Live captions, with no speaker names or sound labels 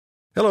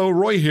Hello,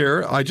 Roy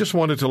here. I just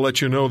wanted to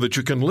let you know that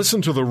you can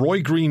listen to The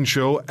Roy Green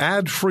Show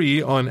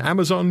ad-free on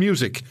Amazon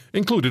Music,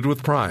 included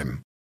with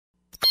Prime.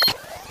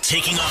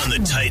 Taking on the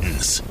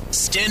Titans,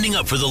 standing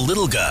up for the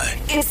little guy.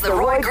 It's The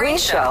Roy Green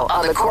Show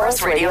on the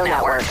Chorus Radio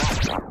Network.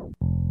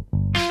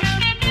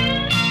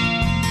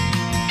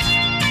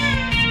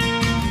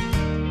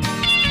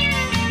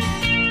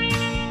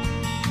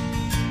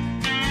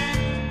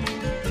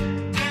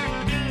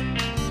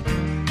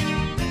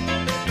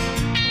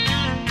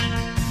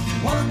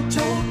 One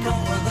toke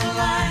over the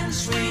line,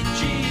 sweet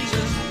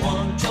Jesus,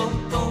 one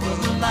toke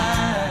over the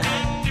line.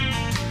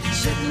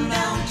 Sitting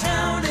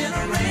downtown in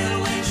a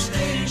railway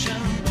station,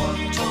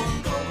 one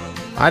toke over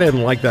the line. I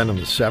didn't like that in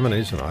the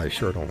 70s, and I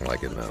sure don't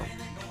like it now.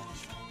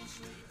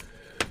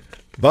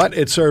 But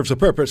it serves a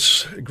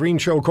purpose. Green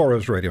Show,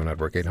 Chorus Radio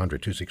Network,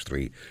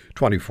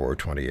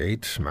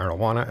 800-263-2428.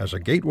 Marijuana as a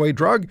gateway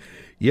drug,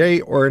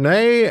 yay or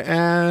nay?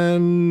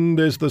 And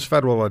is this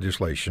federal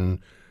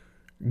legislation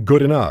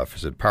good enough?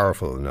 Is it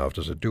powerful enough?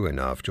 Does it do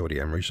enough? Jody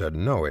Emery said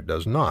no, it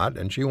does not,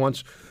 and she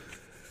wants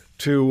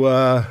to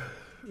have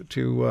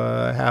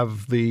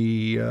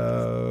the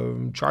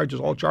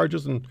all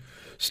charges and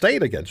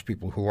state against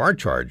people who are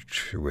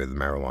charged with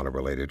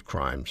marijuana-related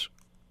crimes,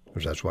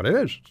 because that's what it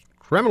is.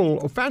 Criminal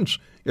offense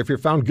if you're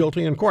found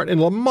guilty in court. In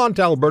Lamont,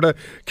 Alberta,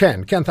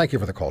 Ken, thank you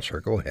for the call, sir.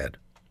 Go ahead.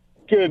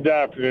 Good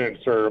afternoon,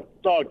 sir.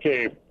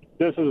 Okay,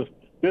 this is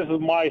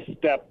my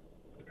step.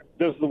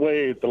 This is the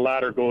way the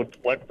ladder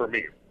went for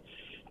me.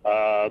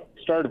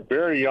 Started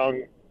very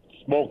young,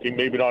 smoking,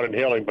 maybe not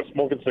inhaling, but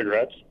smoking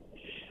cigarettes.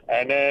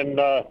 And then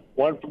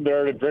went from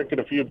there to drinking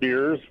a few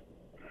beers.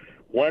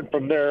 Went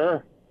from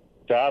there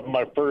to having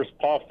my first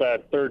puff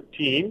at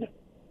 13.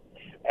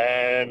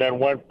 And then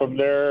went from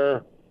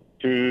there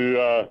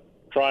to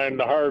trying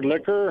the hard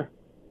liquor.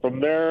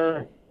 From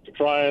there to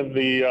trying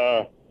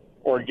the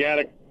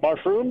organic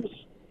mushrooms.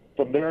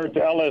 From there to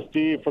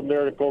LSD. From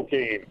there to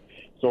cocaine.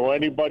 So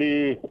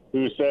anybody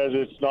who says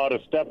it's not a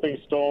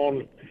stepping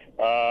stone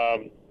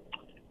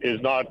is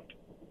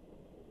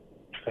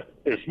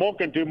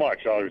smoking too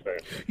much, I would say.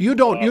 You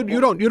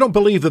don't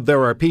believe that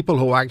there are people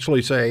who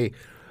actually say,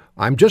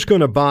 I'm just going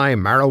to buy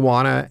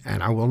marijuana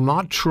and I will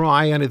not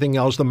try anything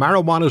else. The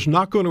marijuana is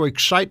not going to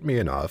excite me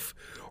enough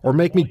or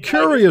make me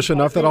curious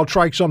enough that I'll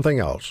try something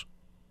else.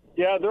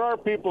 Yeah, there are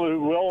people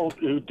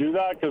who do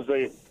that because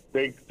they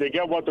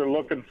get what they're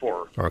looking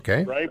for.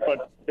 Okay. Right,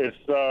 but it's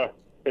the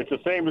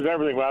same as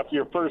everything. After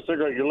your first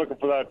cigarette, you're looking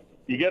for that.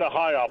 You get a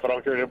high off it. I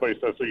don't care what anybody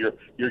says. So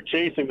you're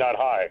chasing that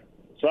high.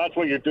 So that's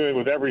what you're doing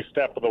with every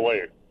step of the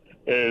way.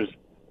 Is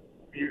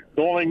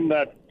knowing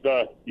that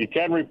you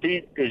can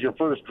repeat is your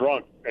first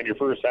drunk and your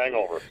first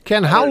hangover.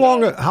 Ken, how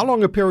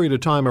long a period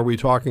of time are we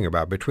talking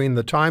about between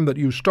the time that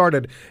you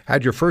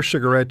had your first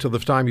cigarette to the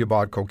time you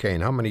bought cocaine?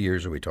 How many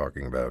years are we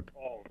talking about?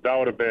 Oh, that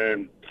would have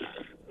been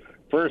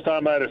first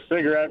time I had a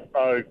cigarette.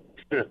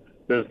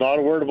 There's not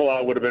a word of a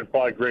lie. Would have been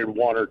probably grade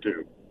 1 or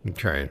 2.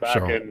 Okay.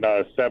 Back in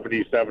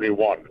 70,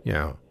 71.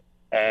 Yeah.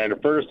 And the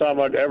first time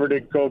I'd ever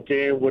did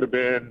cocaine would have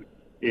been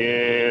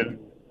in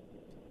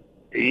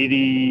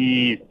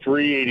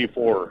 83,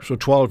 84. So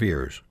 12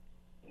 years.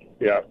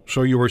 Yeah.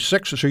 So you were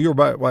 6. So you were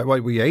about,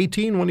 were you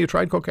 18 when you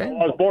tried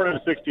cocaine? I was born in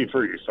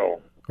 63,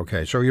 so.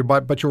 Okay. So you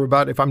were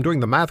about, if I'm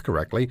doing the math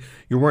correctly,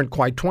 you weren't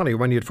quite 20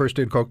 when you first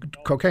did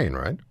cocaine,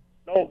 right?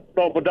 No,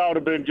 but that would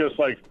have been just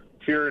like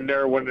here and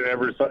there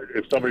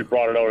if somebody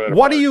brought it out.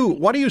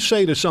 What do you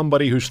say to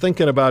somebody who's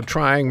thinking about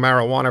trying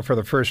marijuana for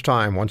the first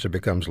time once it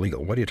becomes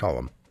legal? What do you tell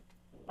them?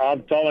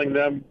 I'm telling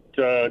them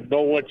to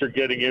know what you're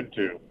getting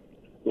into.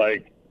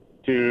 Like,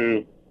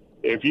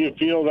 if you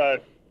feel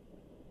that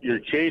you're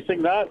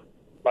chasing that,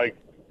 like,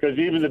 because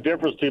even the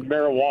difference between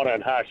marijuana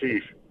and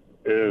hashish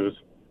is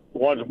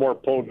one's more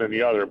potent than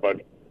the other.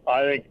 But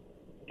I think,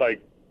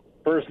 like,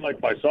 person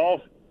like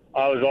myself,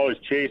 I was always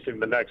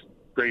chasing the next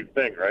great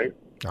thing, right?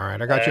 All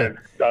right, I got you.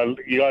 And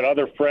you got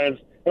other friends.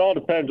 It all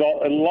depends.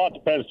 A lot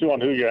depends too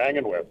on who you're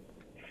hanging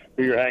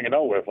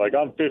out with. Like,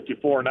 I'm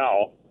 54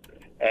 now,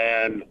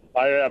 and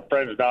I have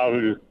friends now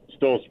who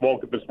still smoke.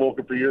 Have been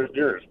smoking for years and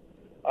years.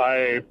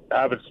 I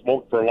haven't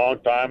smoked for a long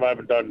time. I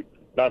haven't done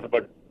nothing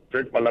but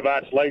drink my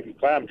Labatt's Light and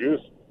clam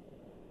juice.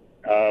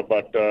 Yeah,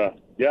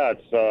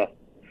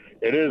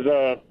 it is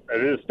a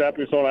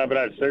stepping stone. I haven't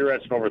had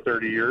cigarettes in over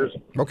 30 years.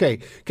 Okay,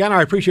 Ken,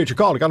 I appreciate your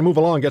call. I got to move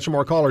along, get some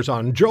more callers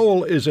on.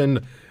 Joel is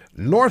in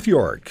North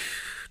York,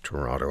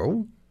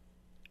 Toronto.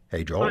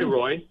 Hey, Joel. Hi,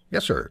 Roy.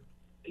 Yes, sir.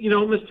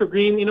 Mr.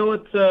 Green,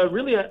 it's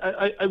really,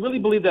 I really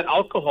believe that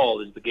alcohol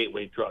is the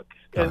gateway drug.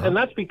 And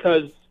that's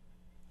because,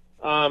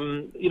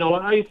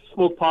 I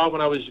smoked pot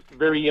when I was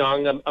very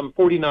young. I'm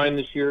 49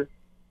 this year.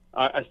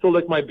 I still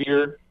like my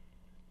beer.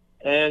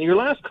 And your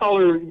last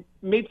caller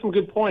made some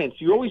good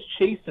points. You're always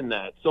chasing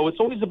that. So it's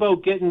always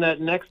about getting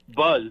that next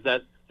buzz,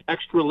 that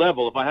extra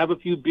level. If I have a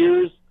few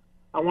beers,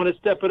 I want to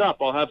step it up.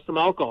 I'll have some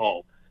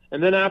alcohol.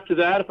 And then after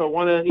that, if I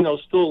want to,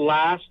 still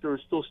last or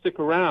still stick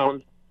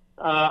around,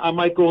 I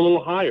might go a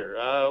little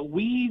higher.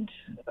 Weed,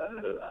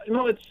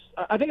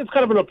 I think it's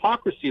kind of an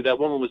hypocrisy that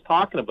woman was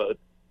talking about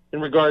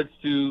in regards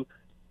to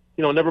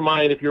never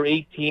mind if you're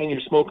 18,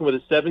 you're smoking with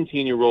a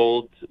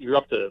 17-year-old, you're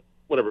up to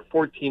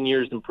 14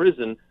 years in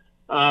prison.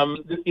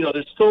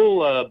 There's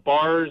still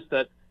bars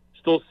that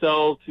still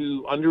sell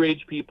to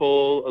underage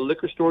people.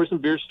 Liquor stores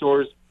and beer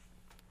stores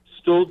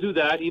still do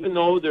that, even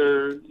though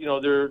they're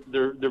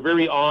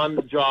very on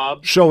the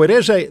job. So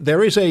there's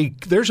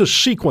a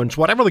sequence,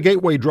 whatever the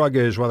gateway drug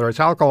is, whether it's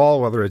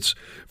alcohol, whether it's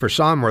for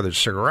some, whether it's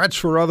cigarettes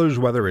for others,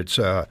 whether it's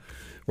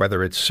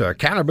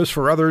cannabis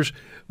for others.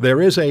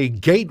 There is a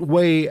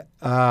gateway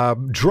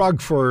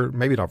drug for,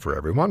 maybe not for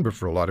everyone, but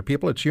for a lot of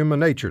people. It's human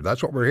nature.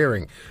 That's what we're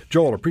hearing.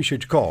 Joel,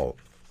 appreciate your call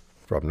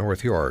from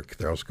North York.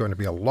 There's going to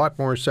be a lot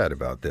more said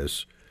about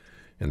this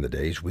in the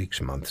days,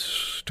 weeks,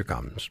 months to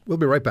come. We'll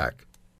be right back.